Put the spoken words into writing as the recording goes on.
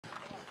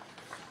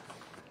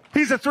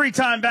He's a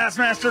three-time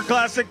Bassmaster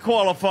Classic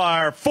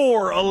qualifier,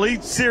 4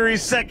 Elite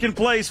Series second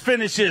place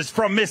finishes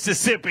from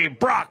Mississippi,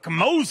 Brock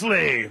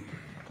Mosley.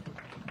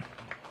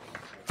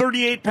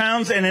 38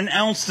 pounds and an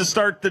ounce to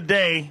start the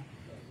day.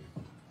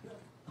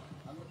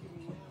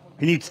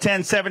 He needs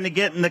 10.7 to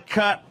get in the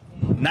cut,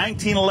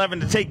 19.11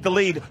 to take the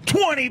lead.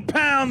 20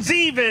 pounds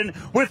even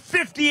with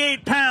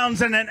 58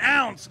 pounds and an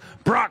ounce.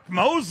 Brock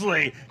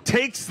Mosley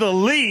takes the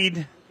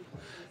lead.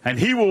 And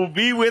he will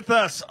be with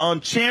us on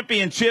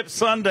Championship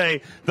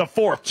Sunday, the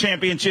 4th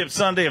Championship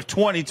Sunday of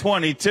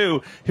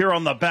 2022, here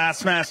on the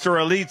Bassmaster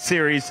Elite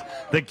Series,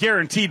 the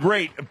Guaranteed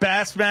Rate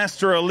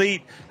Bassmaster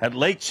Elite at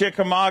Lake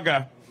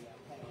Chickamauga.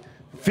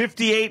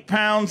 58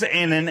 pounds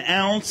and an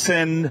ounce,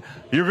 and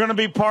you're going to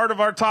be part of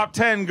our top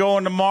 10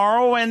 going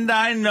tomorrow, and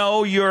I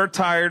know you're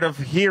tired of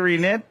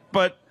hearing it,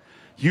 but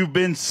you've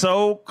been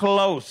so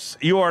close.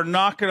 You are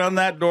knocking on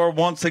that door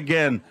once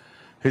again.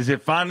 Is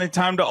it finally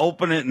time to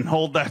open it and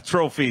hold that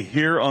trophy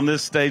here on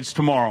this stage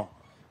tomorrow?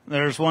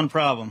 There's one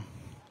problem.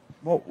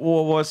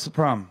 What's the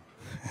problem?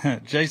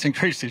 Jason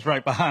Christie's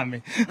right behind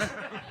me.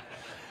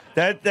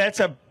 That's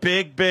a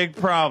big, big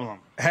problem.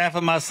 Half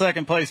of my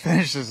second place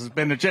finishes has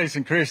been to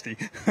Jason Christie.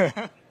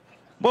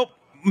 Well,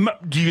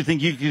 do you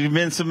think you could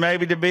convince him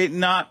maybe to be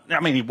not? I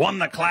mean, he won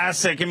the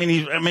Classic. I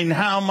mean,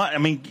 how much? I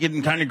mean,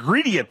 getting kind of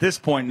greedy at this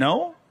point,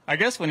 no? I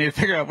guess we need to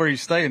figure out where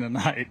he's staying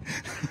tonight.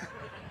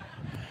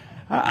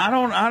 I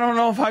don't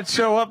know if I'd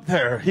show up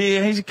there.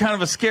 He's kind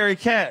of a scary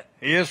cat.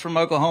 He is from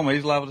Oklahoma.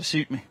 He's liable to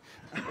shoot me.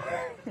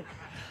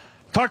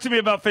 Talk to me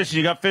about fishing.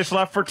 You got fish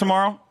left for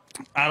tomorrow?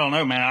 I don't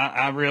know, man.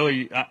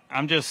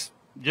 I'm just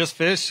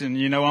fishing.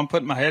 You know, I'm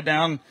putting my head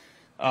down,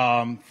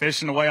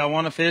 fishing the way I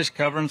want to fish,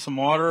 covering some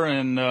water,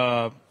 and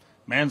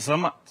man,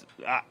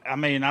 I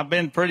mean, I've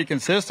been pretty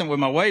consistent with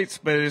my weights,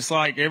 but it's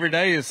like every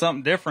day is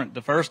something different.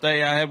 The first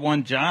day I had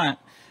one giant.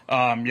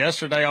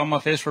 Yesterday all my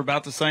fish were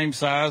about the same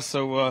size,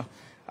 so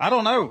I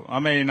don't know. I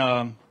mean,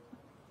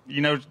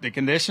 you know, the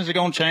conditions are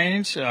going to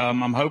change.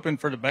 I'm hoping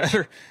for the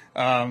better.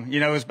 You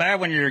know, it's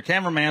bad when your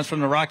cameraman's from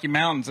the Rocky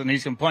Mountains and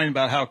he's complaining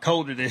about how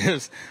cold it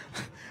is.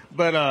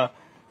 But,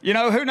 you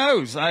know, who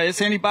knows?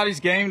 It's anybody's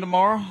game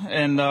tomorrow.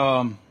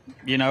 And,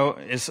 you know,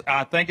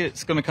 I think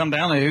it's going to come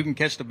down to who can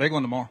catch the big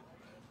one tomorrow.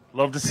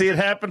 Love to see it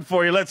happen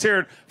for you. Let's hear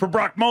it for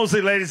Brock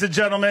Mosley, ladies and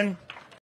gentlemen.